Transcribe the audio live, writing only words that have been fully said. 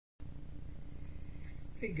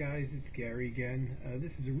Hey guys, it's Gary again.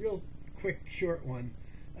 This is a real quick, short one.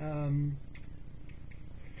 There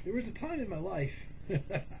was a time in my life.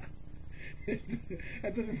 That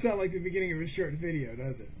doesn't sound like the beginning of a short video,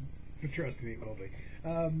 does it? But trust me, it will be.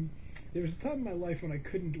 There was a time in my life when I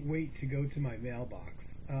couldn't wait to go to my mailbox.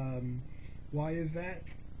 Why is that?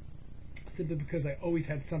 Simply because I always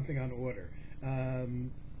had something on order.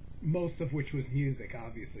 Most of which was music,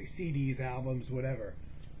 obviously. CDs, albums, whatever.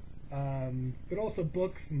 But also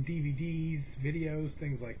books and DVDs, videos,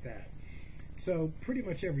 things like that. So pretty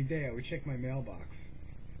much every day I would check my mailbox.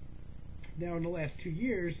 Now in the last 2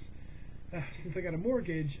 years, since I got a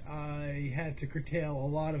mortgage, I had to curtail a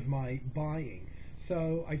lot of my buying.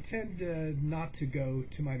 So I tend not to go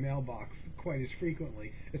to my mailbox quite as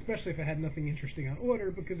frequently, especially if I had nothing interesting on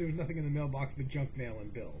order, because there was nothing in the mailbox but junk mail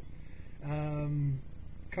and bills.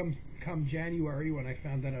 Come January, when I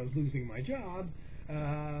found that I was losing my job,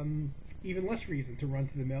 even less reason to run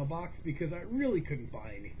to the mailbox because I really couldn't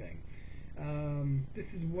buy anything.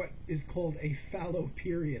 This is what is called a fallow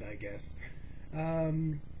period, I guess.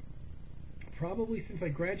 Probably since I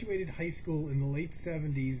graduated high school in the late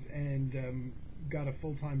 70s and got a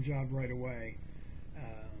full-time job right away,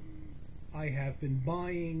 I have been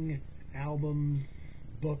buying albums,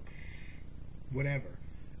 books, whatever,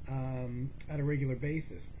 at a regular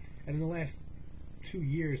basis. And in the last 2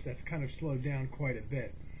 years, that's kind of slowed down quite a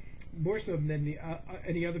bit. More so than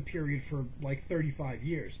any other period for like 35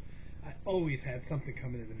 years. I always had something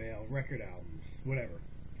coming in the mail, record albums, whatever,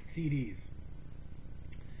 CDs.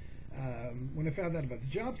 When I found out about the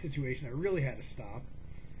job situation, I really had to stop.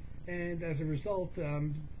 And as a result,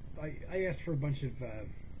 I asked for a bunch of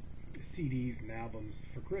CDs and albums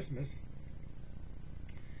for Christmas.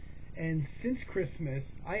 And since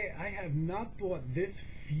Christmas, I have not bought this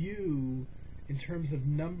few in terms of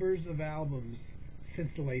numbers of albums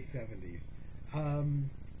since the late 70s. I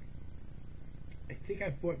think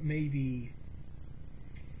I've bought maybe,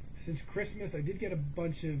 since Christmas, I did get a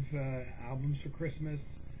bunch of albums for Christmas.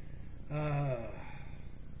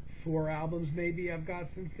 4 albums maybe I've got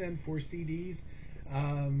since then, 4 CDs.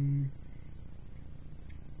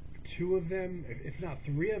 2 of them, if not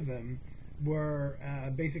 3 of them, were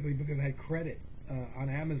basically because I had credit on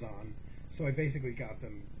Amazon. So I basically got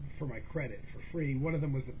them for my credit for free. One of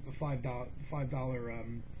them was the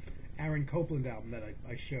 $5 Aaron Copland album that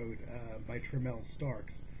I showed by Tremel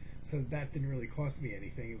Starks. So that didn't really cost me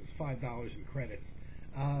anything. It was $5 in credits.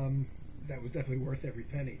 That was definitely worth every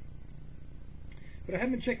penny. But I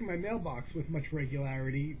haven't been checking my mailbox with much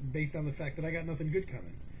regularity based on the fact that I got nothing good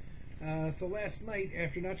coming. So last night,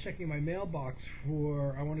 after not checking my mailbox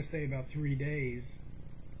for, I want to say, about 3 days,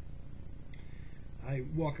 I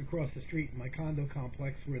walk across the street in my condo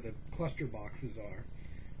complex where the cluster boxes are.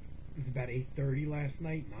 It was about 8:30 last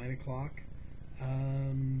night, 9 o'clock,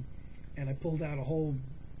 and I pulled out a whole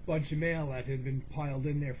bunch of mail that had been piled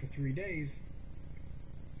in there for 3 days,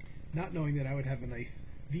 not knowing that I would have a nice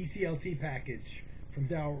VCLT package from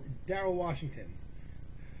Daryl, Washington,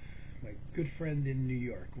 my good friend in New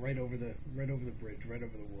York, right over the bridge, right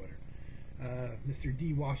over the water. Mr.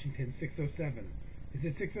 DWashington607. Is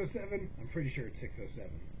it 607? I'm pretty sure it's 607.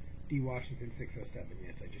 DWashington607.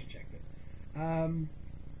 Yes, I just checked it. And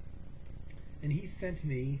he sent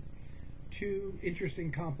me 2 interesting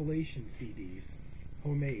compilation CDs,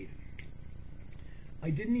 homemade.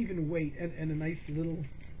 I didn't even wait, and a nice little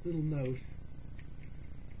note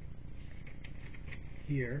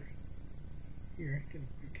here. Here, can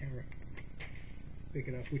the camera pick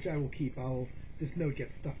it up, which I will keep. This note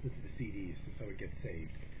gets stuffed into the CDs, so it gets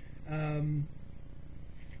saved.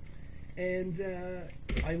 And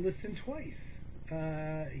I listened twice.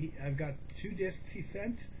 I've got 2 discs he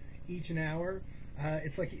sent, each an hour.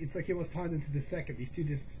 It's like he almost timed into the second. These 2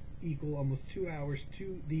 discs equal almost 2 hours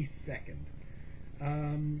to the second.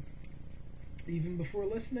 Even before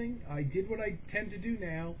listening, I did what I tend to do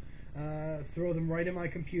now: throw them right in my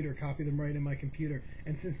computer, copy them right in my computer.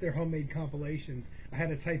 And since they're homemade compilations, I had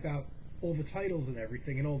to type out all the titles and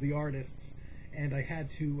everything and all the artists, and I had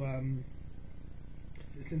to.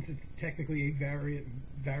 Since it's technically a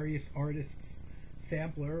various artists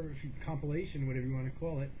sampler, compilation, whatever you want to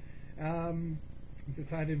call it,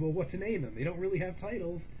 decided, well, what to name them? They don't really have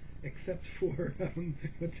titles, except for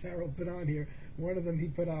what Daryl put on here. One of them he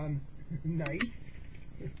put on Nice,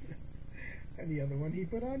 and the other one he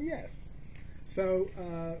put on Yes. So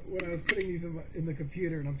when I was putting these in the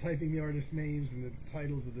computer and I'm typing the artist names and the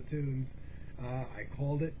titles of the tunes, I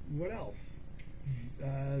called it, what else?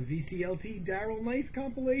 VCLT Daryl Nice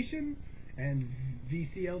Compilation and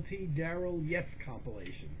VCLT Daryl Yes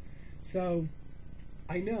Compilation. So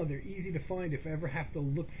I know they're easy to find if I ever have to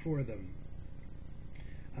look for them.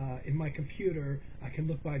 In my computer, I can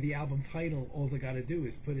look by the album title. All I got to do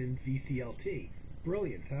is put in VCLT.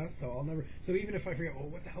 Brilliant, huh? So I'll never. So even if I forget, oh,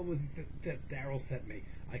 what the hell was it that Daryl sent me?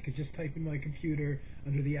 I could just type in my computer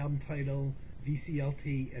under the album title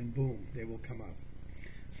VCLT, and boom, they will come up.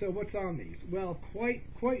 So what's on these? Well, quite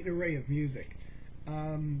an array of music,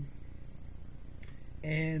 and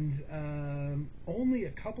only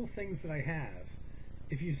a couple things that I have.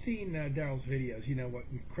 If you've seen Daryl's videos, you know what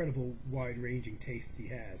incredible wide-ranging tastes he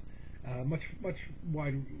has. Much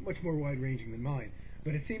more wide-ranging than mine.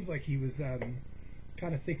 But it seems like he was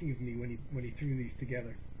kind of thinking of me when he threw these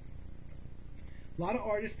together. A lot of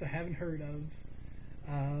artists I haven't heard of,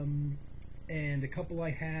 and a couple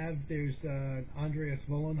I have. There's Andreas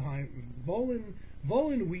Vollenweider,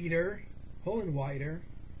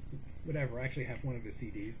 whatever. I actually have one of his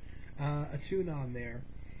CDs. A tune on there.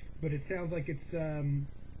 But it sounds like it's done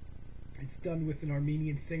with an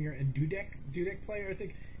Armenian singer and dudek player, I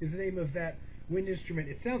think is the name of that wind instrument.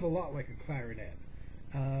 It sounds a lot like a clarinet.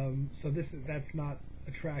 So that's not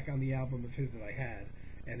a track on the album of his that I had,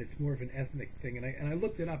 and it's more of an ethnic thing. And I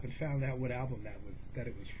looked it up and found out what album that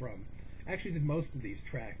it was from. I actually did most of these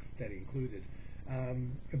tracks that he included.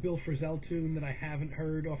 A Bill Frisell tune that I haven't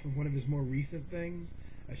heard off of one of his more recent things,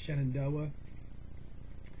 a Shenandoah.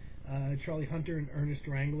 Charlie Hunter and Ernest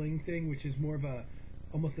Wrangling thing, which is more of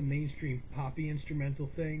almost a mainstream poppy instrumental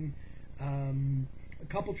thing. A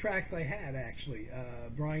couple tracks I had actually,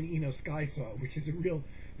 Brian Eno Sky Saw, which is a real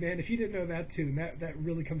man. If you didn't know that tune, that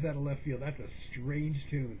really comes out of left field. That's a strange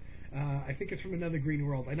tune. I think it's from Another Green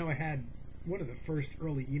World. I know I had one of the first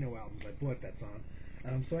early Eno albums I bought that's on,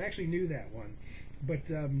 so I actually knew that one. But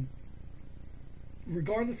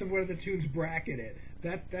regardless of whether the tunes bracket it,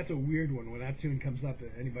 that's a weird one when that tune comes up.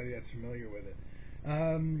 Anybody that's familiar with it.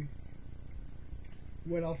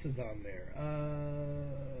 What else is on there?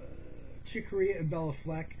 Chick Corea and Bella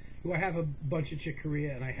Fleck, who I have a bunch of Chick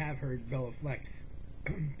Corea, and I have heard Bella Fleck,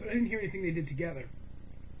 but I didn't hear anything they did together.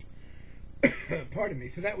 Pardon me.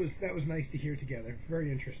 So that was nice to hear together.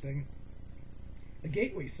 Very interesting. A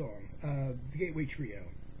Gateway song, the Gateway Trio.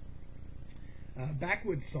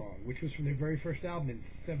 Backwoods song, which was from their very first album in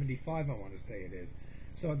 '75, I want to say it is.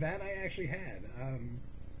 So that I actually had.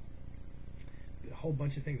 A whole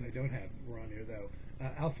bunch of things I don't have were on here though.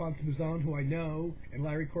 Alphonse Mouzon, who I know, and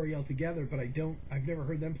Larry Coryell together, but I've never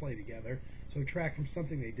heard them play together. So a track from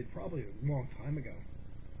something they did probably a long time ago.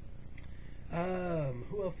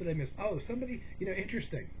 Who else did I miss? Oh, somebody,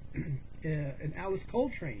 interesting. An Alice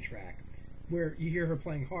Coltrane track where you hear her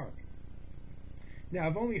playing harp. Now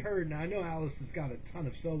I've only heard. Now I know Alice has got a ton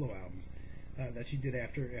of solo albums that she did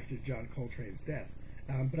after John Coltrane's death,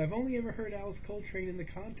 but I've only ever heard Alice Coltrane in the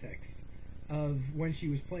context of when she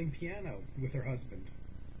was playing piano with her husband,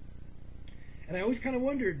 and I always kind of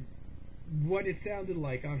wondered what it sounded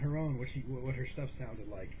like on her own, what her stuff sounded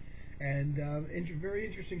like, and very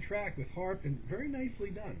interesting track with harp and very nicely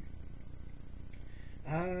done.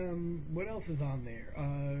 What else is on there?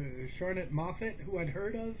 Charlotte Moffett, who I'd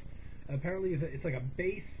heard of. Apparently, it's like a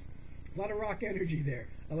bass, a lot of rock energy there,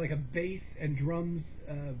 like a bass and drums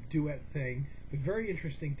duet thing, but very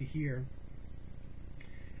interesting to hear.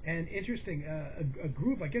 And interesting, a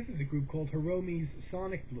group, I guess it's a group called Hiromi's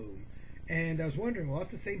Sonic Bloom. And I was wondering, well,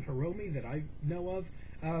 that's the same Hiromi that I know of.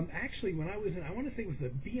 Actually, when I was I want to say it was the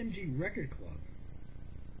BMG Record Club.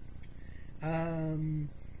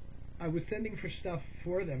 I was sending for stuff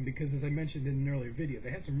for them because, as I mentioned in an earlier video, they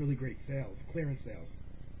had some really great sales, clearance sales.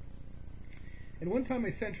 And one time I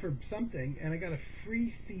sent for something, and I got a free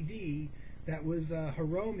CD that was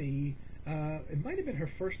Hiromi. It might have been her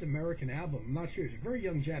first American album. I'm not sure. She's a very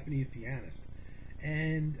young Japanese pianist.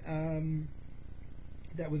 And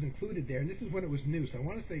that was included there. And this is when it was new, so I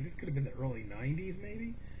want to say this could have been the early 90s,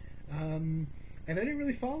 maybe. And I didn't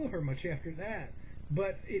really follow her much after that.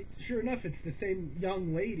 But sure enough, it's the same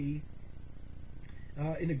young lady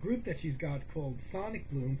in a group that she's got called Sonic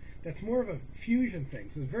Bloom that's more of a fusion thing.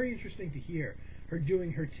 So it's very interesting to hear her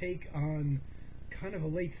doing her take on kind of a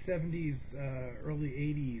late 70s, early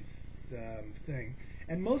 80s thing.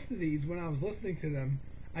 And most of these, when I was listening to them,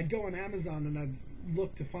 I'd go on Amazon and I'd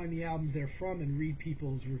look to find the albums they're from and read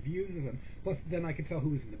people's reviews of them. Plus, then I could tell who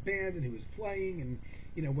was in the band and who was playing and,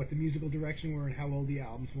 what the musical direction were and how old the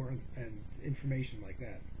albums were and information like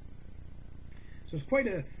that. So it's quite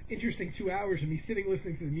an interesting 2 hours of me sitting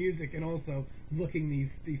listening to the music and also looking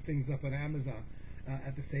these things up on Amazon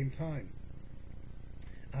at the same time.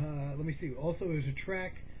 Let me see. Also, there's a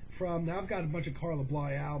track from, now I've got a bunch of Carla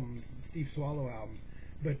Bly albums, Steve Swallow albums,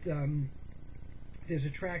 but there's a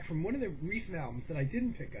track from one of the recent albums that I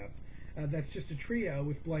didn't pick up. That's just a trio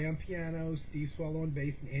with Bly on piano, Steve Swallow on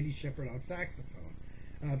bass, and Andy Shepherd on saxophone.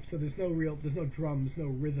 So there's no drums, no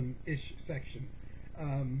rhythm-ish section.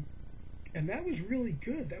 And that was really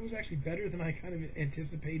good. That was actually better than I kind of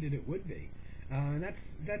anticipated it would be. And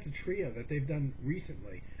that's a trio that they've done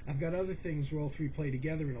recently. I've got other things where all three play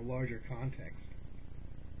together in a larger context.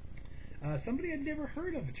 Somebody I'd never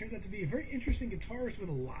heard of. It turns out to be a very interesting guitarist with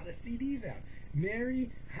a lot of CDs out.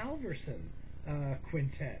 Mary Halverson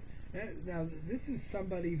Quintet. Now, this is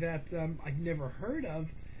somebody that I'd never heard of,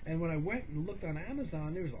 and when I went and looked on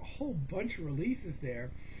Amazon, there was a whole bunch of releases there.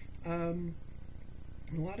 And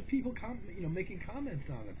a lot of people making comments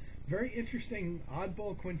on them. Very interesting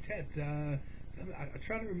oddball quintet. I'm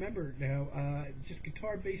trying to remember now. Just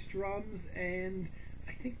guitar, bass, drums, and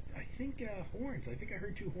I think horns. I think I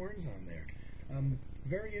heard 2 horns on there.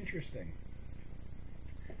 Very interesting.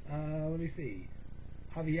 Let me see.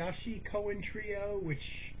 Hayashi Cohen Trio,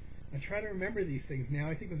 which I try to remember these things now.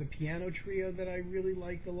 I think it was a piano trio that I really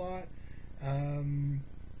liked a lot.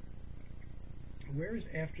 Where is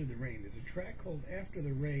After the Rain? There's a track called After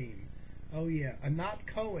the Rain. Oh yeah, Anat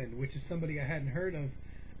Cohen, which is somebody I hadn't heard of.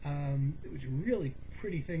 It was a really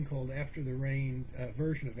pretty thing called After the Rain,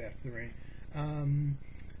 version of After the Rain.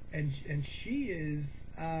 And she is,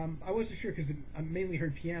 I wasn't sure because I mainly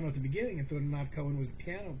heard piano at the beginning and thought Anat Cohen was a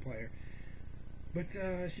piano player. But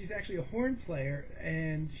she's actually a horn player,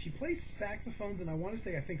 and she plays saxophones, and I want to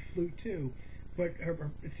say I think flute too. But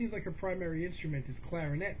it seems like her primary instrument is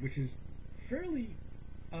clarinet, which is fairly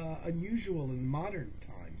unusual in modern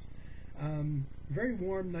times. Very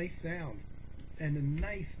warm, nice sound, and a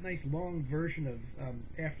nice long version of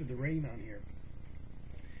After the Rain on here,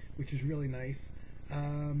 which is really nice.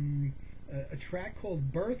 A track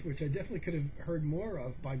called Birth, which I definitely could have heard more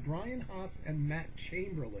of, by Brian Haas and Matt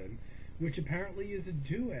Chamberlain, which apparently is a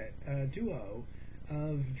duo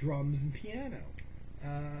of drums and piano,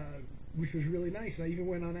 which was really nice. I even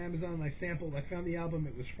went on Amazon and I found the album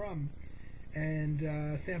it was from, and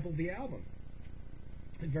sampled the album.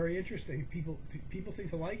 And very interesting. People seem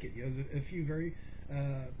to like it. There's a few very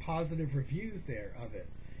positive reviews there of it.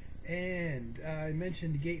 And I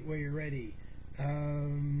mentioned Gateway already.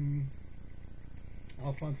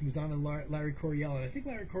 Alphonse Mouzon and Larry Coryell. And I think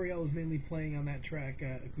Larry Coryell was mainly playing on that track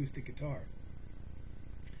acoustic guitar.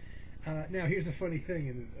 Now here's a funny thing,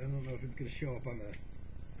 and I don't know if it's going to show up on the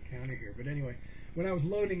counter here, but anyway, when I was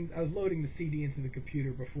loading the CD into the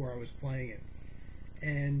computer before I was playing it,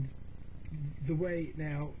 and the way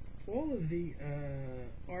now all of the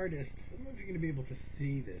artists, I don't know if you're going to be able to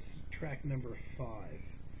see this, track number 5.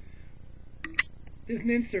 There's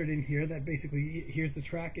an insert in here that basically, here's the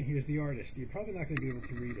track and here's the artist. You're probably not going to be able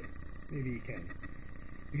to read it. Maybe you can.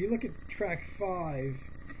 If you look at track 5,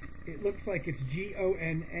 it looks like it's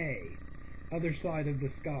G-O-N-A, other side of the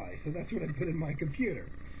sky. So that's what I put in my computer.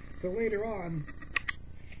 So later on,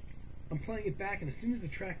 I'm playing it back, and as soon as the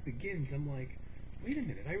track begins, I'm like, wait a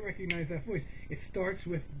minute, I recognize that voice. It starts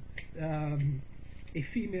with a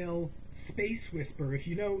female space whisper. If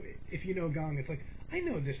you know Gong, it's like, I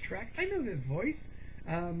know this track, I know this voice.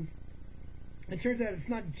 It turns out it's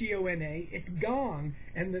not G-O-N-A, it's Gong,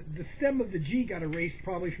 and the stem of the G got erased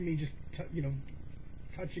probably from me just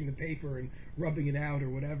touching the paper and rubbing it out or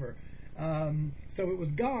whatever. So it was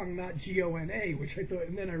Gong, not G-O-N-A, which I thought,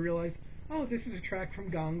 and then I realized, oh, this is a track from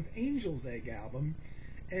Gong's Angel's Egg album,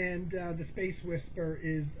 and the Space Whisper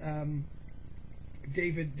is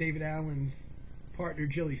David Allen's partner,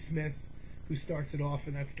 Jilly Smith, who starts it off,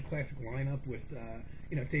 and that's the classic lineup with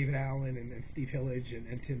David Allen and Steve Hillage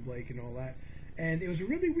and Tim Blake and all that. And it was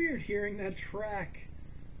really weird hearing that track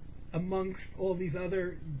amongst all these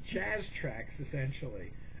other jazz tracks,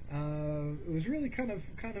 essentially. It was really kind of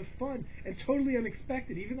fun and totally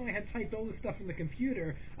unexpected. Even though I had typed all this stuff in the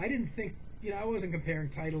computer, I didn't think, I wasn't comparing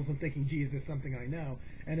titles and thinking, gee, is this something I know?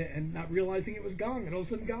 And not realizing it was Gong, and all of a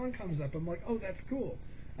sudden Gong comes up. I'm like, oh, that's cool.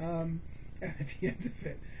 And at the end of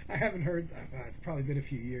it, I haven't heard, it's probably been a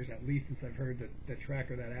few years at least since I've heard that track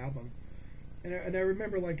or that album. And I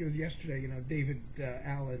remember like it was yesterday, David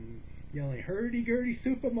Allen yelling, hurdy-gurdy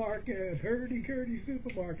supermarket, hurdy-gurdy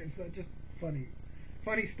supermarket. So just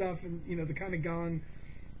funny stuff, and the kind of Gone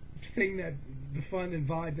thing, that the fun and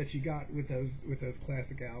vibe that you got with those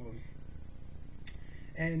classic albums.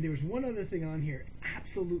 And there was one other thing on here,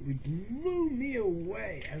 absolutely blew me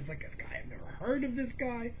away. I was like, this guy, I've never heard of this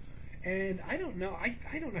guy, and I don't know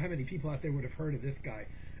how many people out there would have heard of this guy.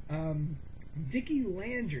 Dickie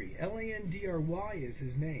Landry, Landry is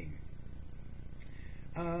his name.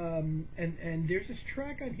 And there's this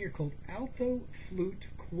track on here called Alto Flute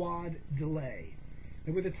Quad Delay.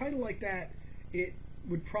 And with a title like that, it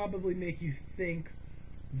would probably make you think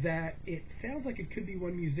that it sounds like it could be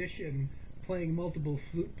one musician playing multiple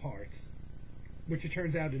flute parts. which it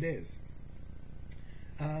turns out it is.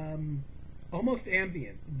 Almost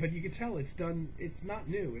ambient, but you can tell it's done. It's not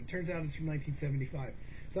new. It turns out it's from 1975.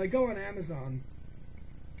 So I go on Amazon.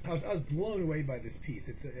 I was blown away by this piece.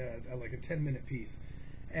 It's like a 10-minute piece,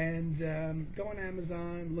 and go on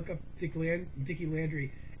Amazon, look up Dickie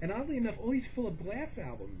Landry, and oddly enough, all these Philip Glass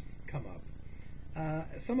albums come up.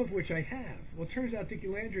 Some of which I have. Well, it turns out Dickie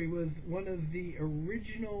Landry was one of the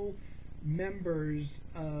original members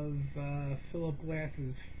of Philip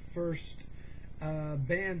Glass's first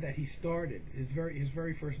band that he started. His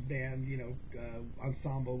very first band,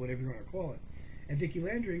 ensemble, whatever you want to call it. And Dickie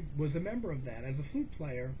Landry was a member of that as a flute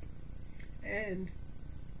player, and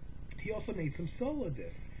he also made some solo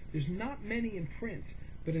discs. There's not many in print,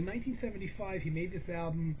 but in 1975 he made this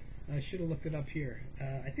album. I should have looked it up here.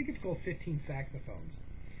 I think it's called 15 Saxophones.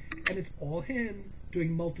 And it's all him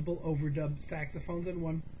doing multiple overdub saxophones on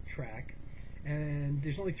one track. And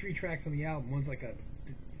there's only 3 tracks on the album. One's like a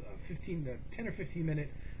 10 or 15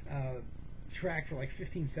 minute track for like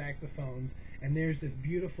 15 saxophones. And there's this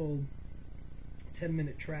beautiful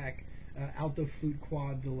 10-minute track, alto flute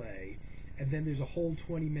quad delay. And then there's a whole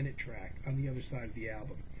 20-minute track on the other side of the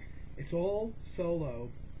album. It's all solo.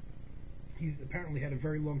 He's apparently had a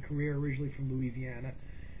very long career, originally from Louisiana,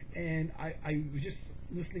 and I was just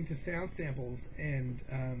listening to sound samples and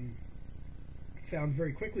found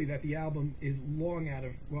very quickly that the album is long out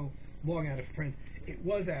of print. It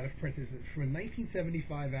was out of print. It's from a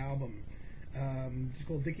 1975 album. It's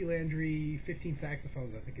called Dickie Landry 15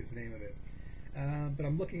 Saxophones, I think is the name of it. But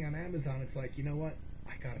I'm looking on Amazon. It's like, you know what?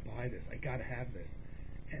 I gotta buy this. I gotta have this.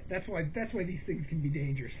 And that's why these things can be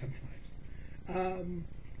dangerous sometimes.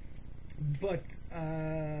 But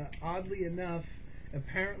oddly enough,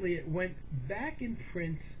 apparently it went back in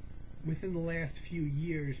print within the last few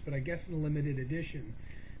years, but I guess in a limited edition,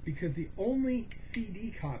 because the only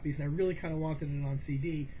CD copies, and I really kind of wanted it on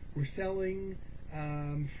CD, were selling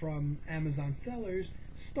from Amazon sellers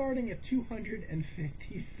starting at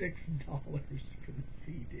 $256 for the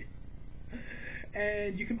CD.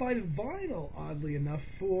 And you can buy the vinyl, oddly enough,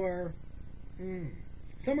 for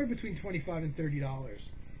somewhere between $25 and $30.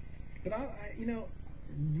 But I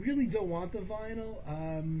really don't want the vinyl.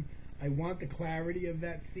 I want the clarity of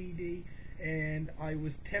that CD, and I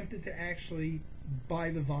was tempted to actually buy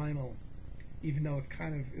the vinyl, even though it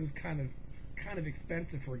was kind of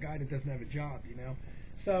expensive for a guy that doesn't have a job,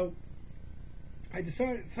 So I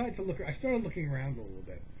decided to look. I started looking around a little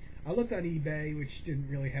bit. I looked on eBay, which didn't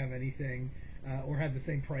really have anything, or had the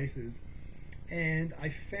same prices, and I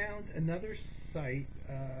found another site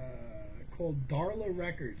called Daryl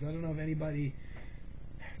Records. I don't know if anybody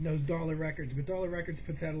knows Daryl Records, but Daryl Records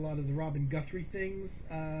puts out a lot of the Robin Guthrie things,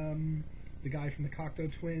 the guy from the Cocteau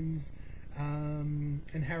Twins,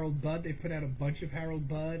 and Harold Budd. They've put out a bunch of Harold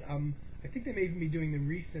Budd. I think they may even be doing the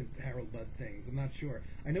recent Harold Budd things. I'm not sure.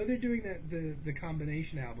 I know they're doing the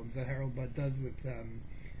combination albums that Harold Budd does with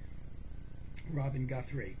Robin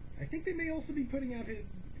Guthrie. I think they may also be putting out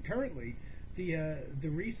currently the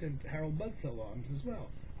recent Harold Budd solo albums as well.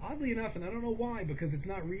 Oddly enough, and I don't know why, because it's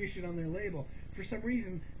not reissued on their label, for some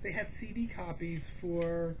reason they had CD copies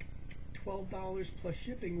for $12 plus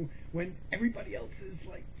shipping when everybody else is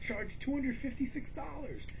like charged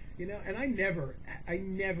 $256. And I never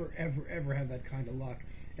ever have that kind of luck.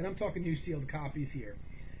 And I'm talking new sealed copies here.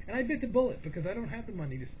 And I bit the bullet because I don't have the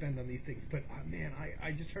money to spend on these things. But man,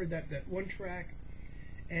 I just heard that one track,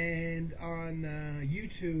 and on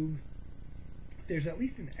YouTube there's at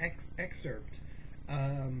least an excerpt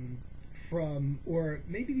from, or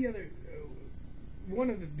maybe the other, one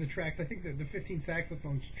of the tracks, I think the 15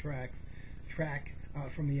 Saxophones track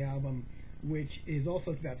from the album, which is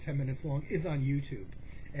also about 10 minutes long, is on YouTube.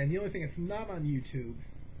 And the only thing that's not on YouTube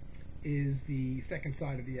is the second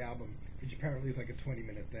side of the album, which apparently is like a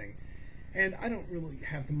 20-minute thing. And I don't really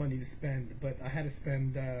have the money to spend, but I had to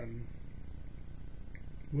spend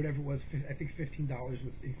whatever it was, I think $15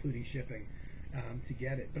 with including shipping to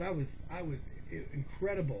get it. But I was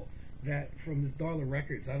incredible that from the Daryl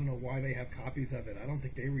Records, I don't know why they have copies of it. I don't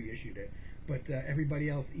think they reissued it. But everybody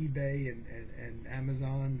else, eBay and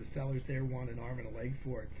Amazon, the sellers there want an arm and a leg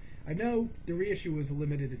for it. I know the reissue was a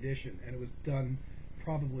limited edition, and it was done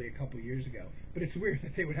probably a couple years ago. But it's weird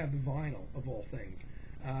that they would have the vinyl, of all things,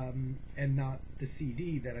 and not the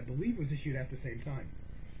CD that I believe was issued at the same time.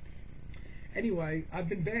 Anyway, I've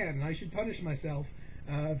been banned, and I should punish myself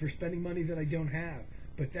for spending money that I don't have.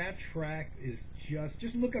 But that track is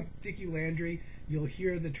just look up Dickie Landry. You'll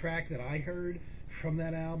hear the track that I heard from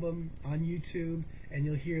that album on YouTube, and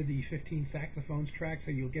you'll hear the 15 Saxophones track,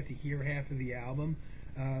 so you'll get to hear half of the album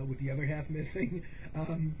with the other half missing.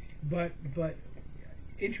 But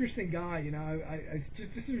interesting guy. You know, I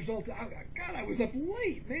just as a result, God, I was up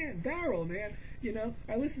late, man. Daryl, man. You know,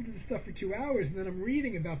 I listened to this stuff for 2 hours, and then I'm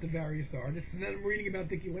reading about the various artists, and then I'm reading about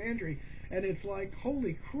Dickie Landry, and it's like,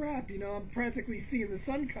 holy crap, you know, I'm practically seeing the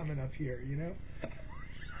sun coming up here, you know.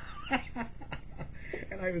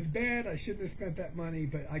 And I was bad. I shouldn't have spent that money,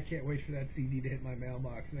 but I can't wait for that CD to hit my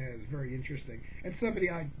mailbox. Man, it was very interesting. And somebody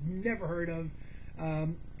I'd never heard of,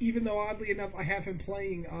 even though oddly enough I have him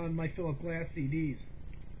playing on my Philip Glass CDs.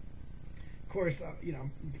 Of course, you know,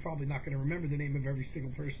 I'm probably not going to remember the name of every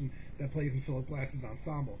single person that plays in Philip Glass's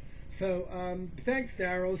ensemble. So thanks,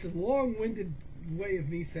 Daryl. It's a long-winded way of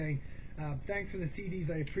me saying thanks for the CDs.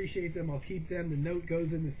 I appreciate them. I'll keep them. The note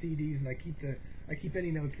goes in the CDs, and I keep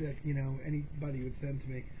any notes that, you know, anybody would send to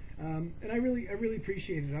me. And I really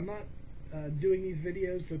appreciate it. I'm not doing these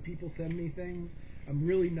videos so people send me things. I'm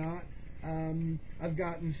really not. I've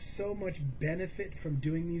gotten so much benefit from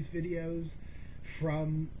doing these videos,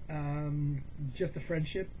 from just the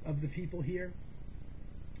friendship of the people here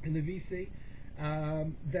in the VC,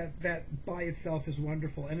 that by itself is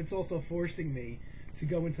wonderful. And it's also forcing me to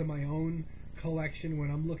go into my own collection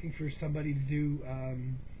when I'm looking for somebody to do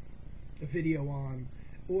a video on,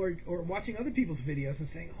 or watching other people's videos and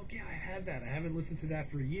saying, oh yeah, I have that. I haven't listened to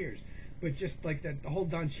that for years. But just like the whole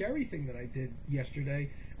Don Cherry thing that I did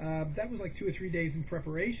yesterday, that was like 2 or 3 days in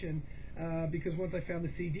preparation, because once I found the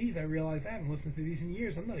CDs, I realized I haven't listened to these in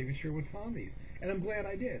years. I'm not even sure what's on these, and I'm glad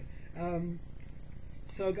I did.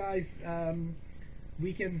 So guys,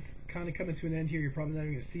 weekend's kind of coming to an end here. You're probably not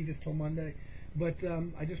going to see this till Monday, but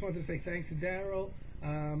I just wanted to say thanks to Daryl.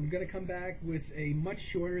 I'm going to come back with a much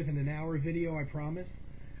shorter than an hour video, I promise,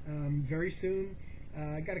 very soon.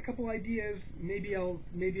 I got a couple ideas. Maybe I'll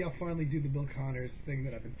finally do the Bill Connors thing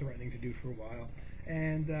that I've been threatening to do for a while.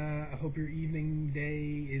 And I hope your evening,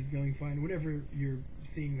 day is going fine, whatever you're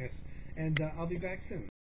seeing this. And I'll be back soon.